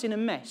life was in a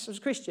mess. I was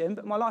a Christian,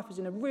 but my life was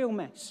in a real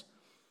mess.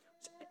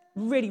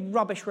 Really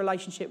rubbish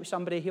relationship with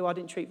somebody who I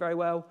didn't treat very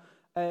well.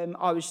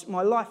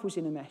 My life was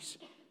in a mess.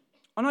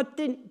 And I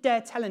didn't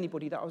dare tell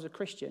anybody that I was a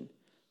Christian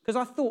because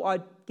I thought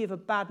I'd give a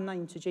bad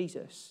name to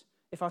Jesus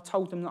if I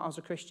told them that I was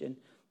a Christian,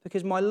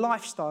 because my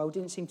lifestyle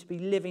didn't seem to be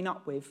living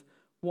up with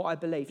what I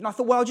believed. And I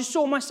thought, well, I'll just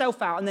sort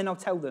myself out and then I'll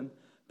tell them.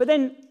 But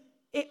then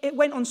it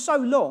went on so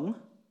long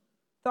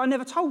that I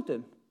never told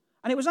them.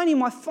 And it was only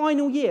my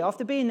final year,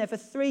 after being there for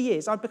 3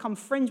 years, I'd become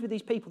friends with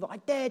these people that I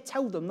dared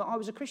tell them that I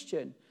was a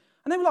Christian.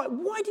 And they were like,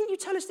 why didn't you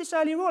tell us this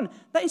earlier on?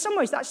 That in some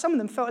ways, some of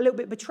them felt a little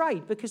bit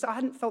betrayed because I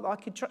hadn't felt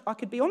that I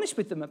could be honest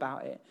with them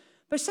about it.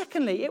 But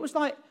secondly, it was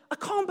like, I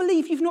can't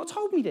believe you've not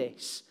told me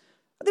this.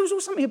 There was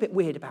also something a bit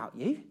weird about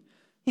you.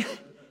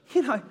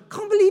 You know,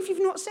 can't believe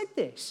you've not said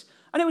this.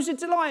 And it was a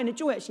delight and a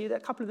joy, actually, that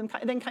a couple of them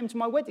then came to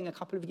my wedding a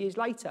couple of years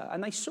later,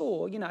 and they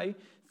saw,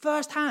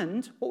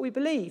 firsthand what we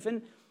believe.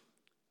 And,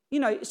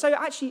 so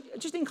actually,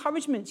 just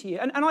encouragement to you.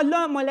 And I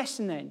learned my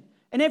lesson then.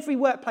 In every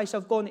workplace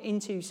I've gone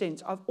into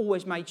since, I've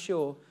always made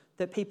sure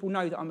that people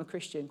know that I'm a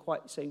Christian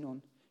quite soon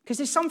on. Because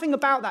there's something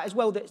about that as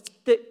well that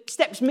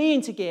steps me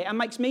into gear and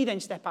makes me then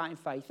step out in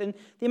faith. And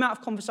the amount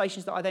of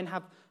conversations that I then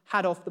have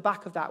had off the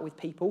back of that with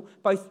people,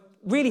 both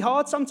really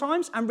hard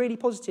sometimes and really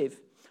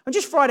positive. And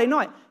just Friday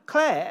night,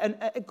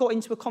 Claire got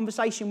into a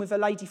conversation with a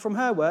lady from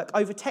her work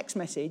over text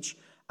message.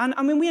 And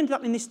I mean, we ended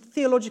up in this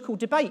theological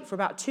debate for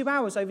about 2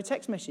 hours over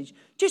text message,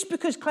 just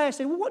because Claire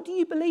said, well, what do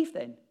you believe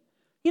then?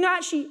 You know,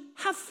 actually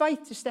have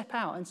faith to step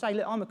out and say,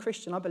 look, I'm a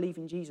Christian, I believe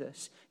in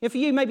Jesus. You know, for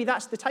you, maybe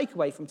that's the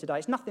takeaway from today.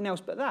 It's nothing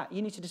else but that.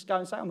 You need to just go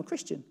and say, I'm a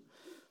Christian.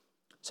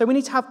 So we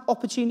need to have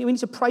opportunity. We need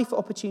to pray for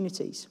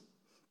opportunities.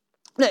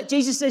 Look,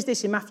 Jesus says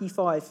this in Matthew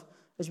 5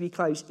 as we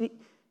close.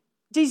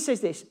 Jesus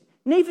says this,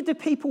 neither do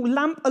people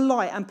lamp a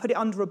light and put it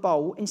under a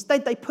bowl.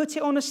 Instead, they put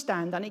it on a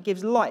stand and it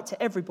gives light to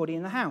everybody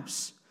in the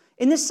house.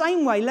 In the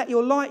same way, let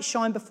your light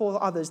shine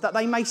before others, that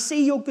they may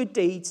see your good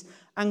deeds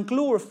and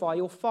glorify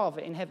your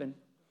Father in heaven.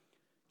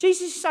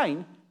 Jesus is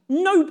saying,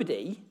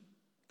 nobody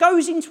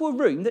goes into a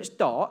room that's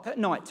dark at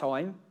night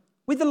time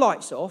with the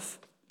lights off,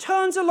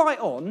 turns a light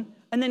on,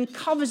 and then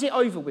covers it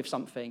over with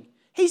something.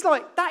 He's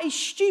like, that is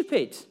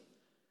stupid.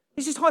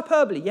 This is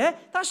hyperbole, yeah?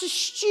 That's a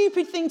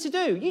stupid thing to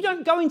do. You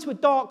don't go into a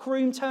dark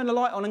room, turn a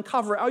light on, and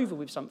cover it over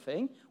with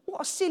something.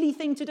 What a silly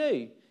thing to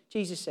do,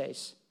 Jesus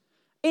says.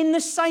 In the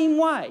same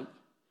way,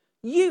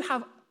 you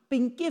have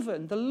been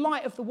given the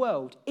light of the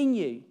world in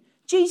you.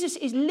 Jesus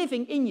is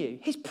living in you.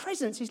 His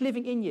presence is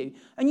living in you.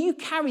 And you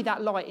carry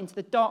that light into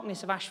the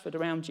darkness of Ashford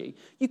around you.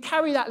 You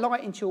carry that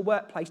light into your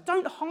workplace.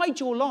 Don't hide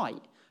your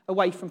light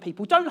away from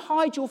people. Don't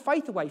hide your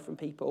faith away from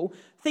people,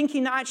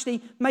 thinking that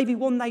actually maybe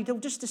one day they'll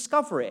just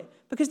discover it.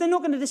 Because they're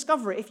not going to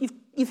discover it if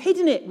you've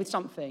hidden it with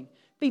something.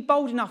 Be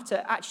bold enough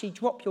to actually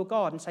drop your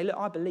guard and say, look,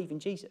 I believe in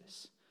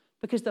Jesus.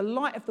 Because the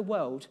light of the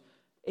world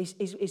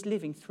is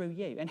living through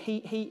you. And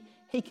he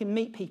can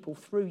meet people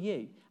through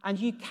you. And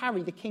you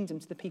carry the kingdom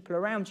to the people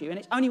around you. And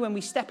it's only when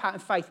we step out in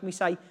faith and we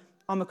say,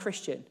 I'm a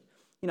Christian.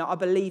 You know, I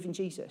believe in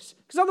Jesus.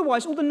 Because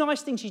otherwise, all the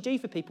nice things you do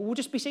for people will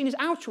just be seen as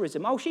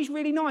altruism. Oh, she's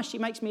really nice. She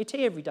makes me a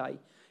tea every day.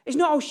 It's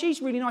not, oh,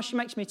 she's really nice. She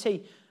makes me a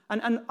tea.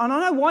 And I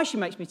know why she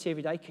makes me a tea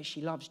every day, because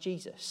she loves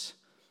Jesus.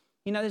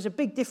 You know, there's a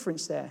big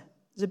difference there.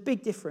 There's a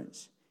big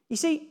difference. You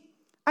see,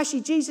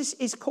 actually, Jesus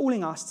is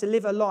calling us to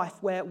live a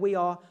life where we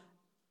are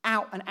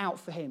out and out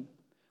for him.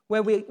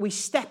 Where we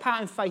step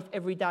out in faith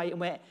every day and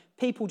where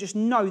people just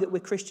know that we're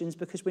Christians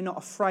because we're not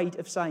afraid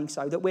of saying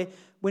so, that we're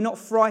not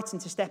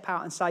frightened to step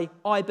out and say,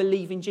 I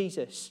believe in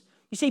Jesus.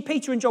 You see,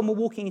 Peter and John were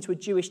walking into a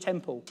Jewish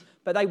temple,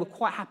 but they were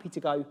quite happy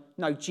to go,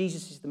 no,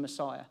 Jesus is the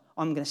Messiah.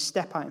 I'm going to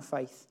step out in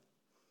faith.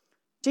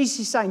 Jesus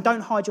is saying,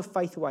 don't hide your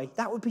faith away.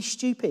 That would be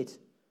stupid.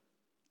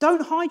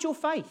 Don't hide your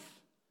faith.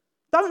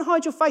 Don't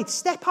hide your faith.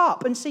 Step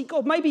up and seek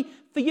God. Maybe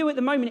for you at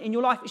the moment in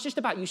your life, it's just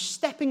about you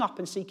stepping up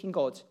and seeking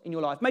God in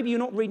your life. Maybe you're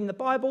not reading the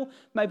Bible.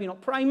 Maybe you're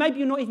not praying. Maybe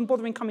you're not even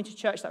bothering coming to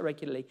church that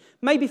regularly.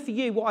 Maybe for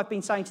you, what I've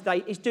been saying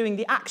today is doing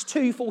the Acts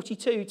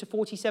 2:42 to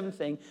 47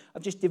 thing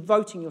of just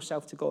devoting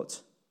yourself to God.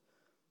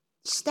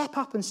 Step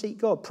up and seek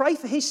God. Pray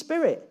for his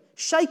spirit.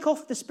 Shake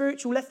off the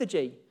spiritual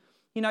lethargy.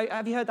 You know,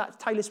 have you heard that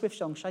Taylor Swift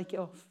song, Shake It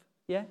Off?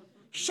 Yeah?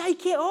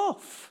 Shake it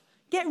off.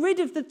 Get rid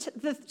of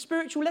the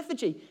spiritual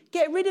lethargy.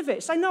 Get rid of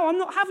it. Say, no, I'm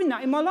not having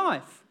that in my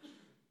life.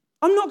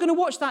 I'm not going to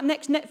watch that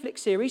next Netflix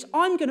series.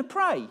 I'm going to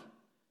pray.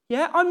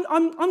 Yeah,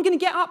 I'm going to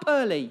get up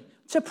early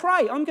to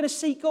pray. I'm going to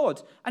seek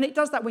God. And it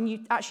does that when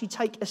you actually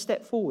take a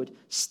step forward.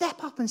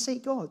 Step up and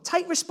seek God.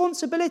 Take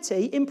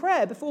responsibility in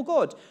prayer before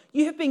God.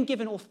 You have been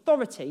given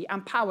authority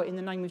and power in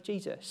the name of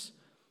Jesus.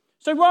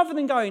 So rather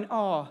than going,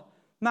 oh,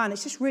 man,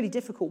 it's just really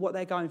difficult what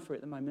they're going through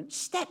at the moment,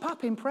 step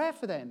up in prayer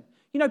for them.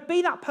 You know,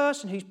 be that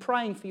person who's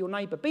praying for your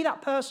neighbour. Be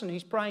that person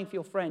who's praying for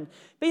your friend.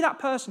 Be that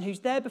person who's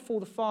there before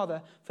the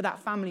Father for that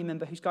family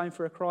member who's going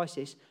through a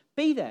crisis.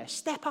 Be there.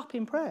 Step up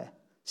in prayer.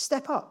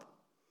 Step up.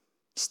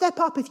 Step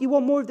up if you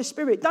want more of the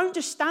Spirit. Don't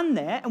just stand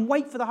there and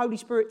wait for the Holy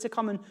Spirit to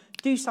come and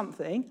do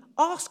something.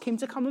 Ask him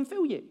to come and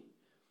fill you.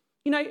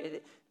 You know,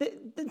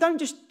 don't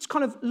just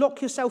kind of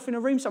lock yourself in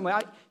a room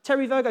somewhere.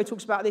 Terry Virgo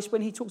talks about this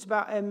when he talks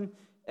about...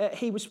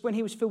 when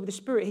he was filled with the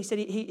Spirit, he said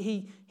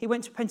he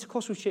went to a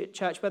Pentecostal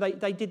church where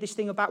they did this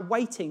thing about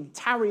waiting,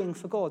 tarrying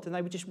for God, and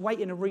they would just wait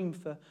in a room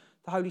for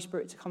the Holy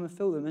Spirit to come and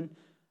fill them,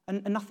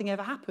 and nothing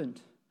ever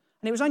happened.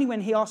 And it was only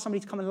when he asked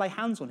somebody to come and lay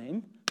hands on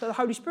him that the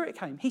Holy Spirit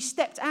came. He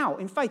stepped out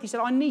in faith. He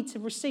said, I need to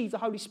receive the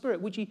Holy Spirit.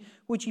 Would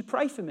you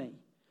pray for me?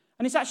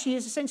 And it's actually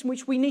there's a sense in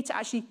which we need to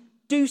actually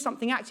do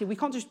something active. We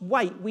can't just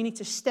wait. We need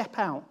to step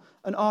out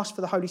and ask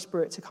for the Holy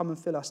Spirit to come and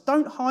fill us.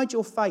 Don't hide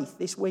your faith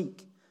this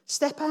week.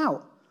 Step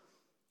out.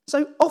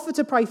 So offer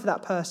to pray for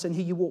that person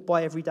who you walk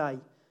by every day.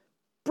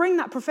 Bring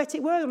that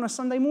prophetic word on a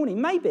Sunday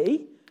morning.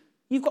 Maybe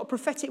you've got a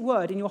prophetic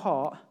word in your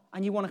heart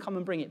and you want to come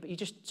and bring it, but you're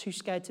just too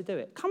scared to do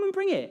it. Come and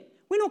bring it.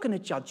 We're not going to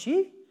judge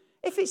you.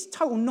 If it's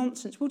total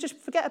nonsense, we'll just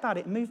forget about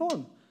it and move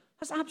on.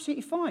 That's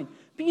absolutely fine.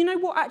 But you know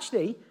what,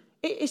 actually?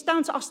 It's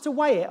down to us to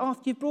weigh it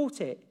after you've brought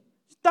it.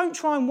 Don't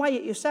try and weigh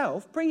it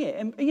yourself. Bring it,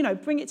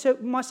 and bring it to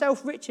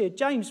myself, Richard,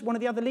 James, one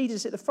of the other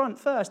leaders at the front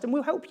first, and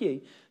we'll help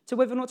you to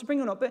whether or not to bring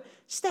it or not. But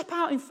step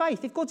out in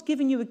faith. If God's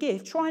given you a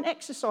gift, try and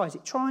exercise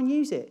it. Try and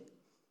use it.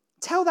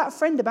 Tell that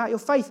friend about your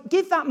faith.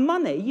 Give that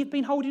money you've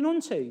been holding on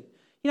to.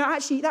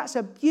 Actually, that's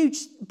a huge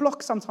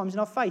block sometimes in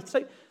our faith.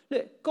 So,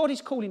 look, God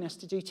is calling us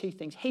to do two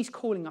things. He's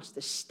calling us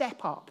to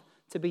step up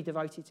to be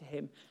devoted to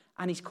him,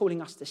 and he's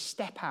calling us to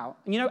step out.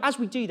 And, as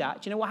we do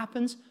that, do you know what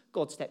happens?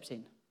 God steps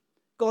in.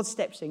 God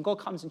steps in. God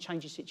comes and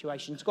changes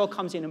situations. God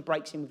comes in and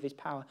breaks in with his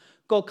power.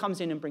 God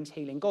comes in and brings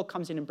healing. God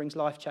comes in and brings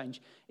life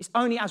change. It's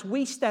only as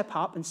we step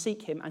up and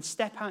seek him and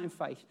step out in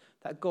faith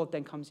that God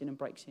then comes in and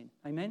breaks in.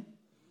 Amen?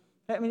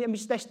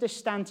 Let's just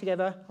stand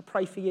together. I'll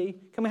pray for you.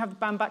 Can we have the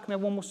band back? Can we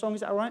have one more song?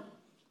 Is that all right?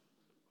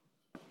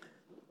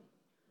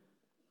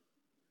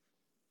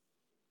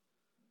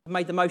 I've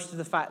made the most of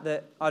the fact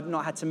that I've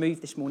not had to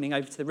move this morning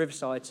over to the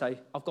riverside, so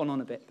I've gone on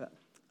a bit. But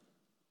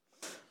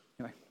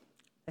anyway,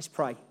 let's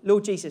pray.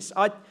 Lord Jesus,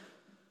 I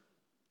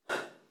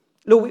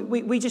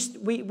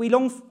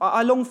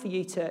long for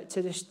you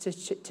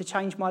to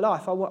change my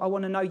life. I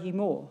want to know you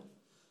more.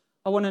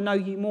 I want to know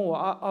you more.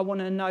 I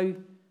want to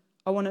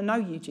know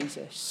you,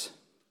 Jesus.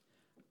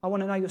 I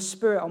want to know your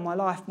spirit on my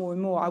life more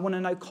and more. I want to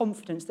know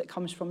confidence that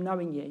comes from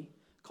knowing you.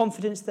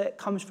 Confidence that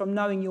comes from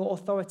knowing your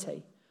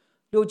authority.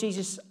 Lord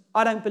Jesus,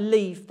 I don't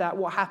believe that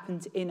what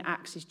happened in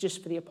Acts is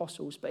just for the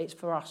apostles, but it's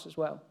for us as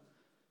well.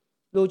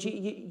 Lord,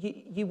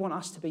 you want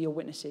us to be your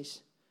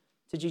witnesses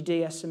to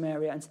Judea,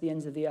 Samaria, and to the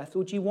ends of the earth.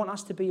 Lord, you want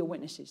us to be your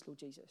witnesses, Lord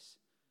Jesus.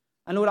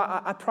 And Lord,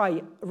 I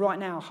pray right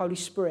now, Holy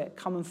Spirit,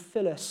 come and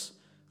fill us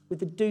with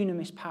the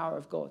dunamis power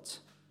of God.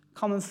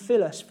 Come and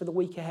fill us for the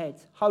week ahead.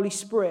 Holy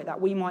Spirit,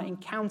 that we might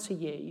encounter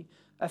you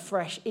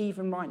afresh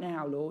even right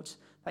now, Lord,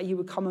 that you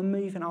would come and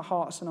move in our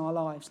hearts and our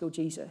lives, Lord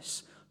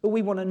Jesus. Lord,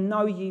 we want to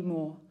know you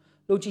more.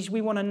 Lord Jesus,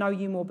 we want to know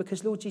you more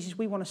because, Lord Jesus,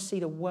 we want to see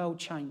the world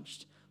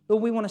changed.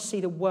 Lord, we want to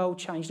see the world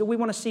changed. Lord, we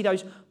want to see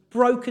those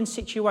broken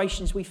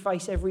situations we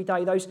face every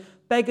day, those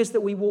beggars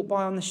that we walk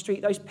by on the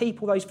street, those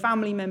people, those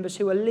family members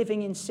who are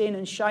living in sin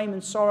and shame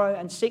and sorrow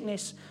and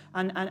sickness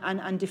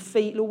and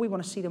defeat. Lord, we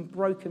want to see them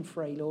broken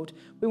free, Lord.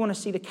 We want to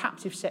see the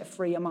captive set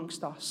free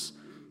amongst us.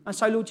 And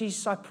so, Lord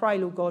Jesus, I pray,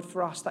 Lord God,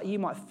 for us that you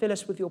might fill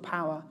us with your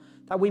power,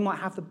 that we might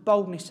have the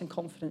boldness and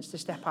confidence to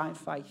step out in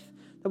faith,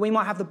 that we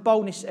might have the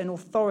boldness and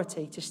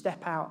authority to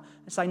step out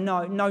and say,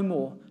 no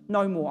more.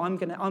 I'm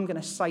going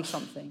to say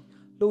something.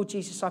 Lord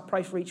Jesus, I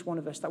pray for each one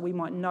of us that we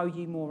might know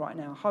you more right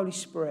now. Holy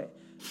Spirit,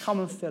 come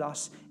and fill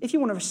us. If you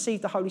want to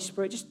receive the Holy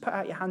Spirit, just put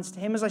out your hands to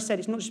him. As I said,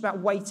 it's not just about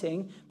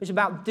waiting, but it's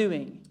about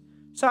doing.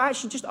 So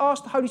actually just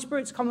ask the Holy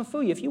Spirit to come and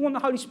fill you. If you want the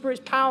Holy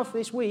Spirit's power for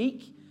this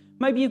week,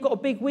 maybe you've got a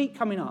big week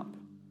coming up.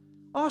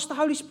 Ask the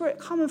Holy Spirit,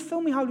 come and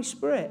fill me, Holy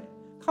Spirit.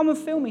 Come and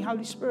fill me,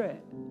 Holy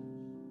Spirit.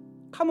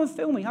 Come and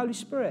fill me, Holy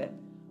Spirit.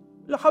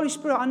 Look, Holy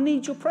Spirit, I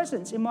need your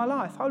presence in my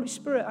life. Holy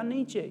Spirit, I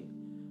need you.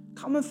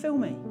 Come and fill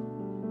me.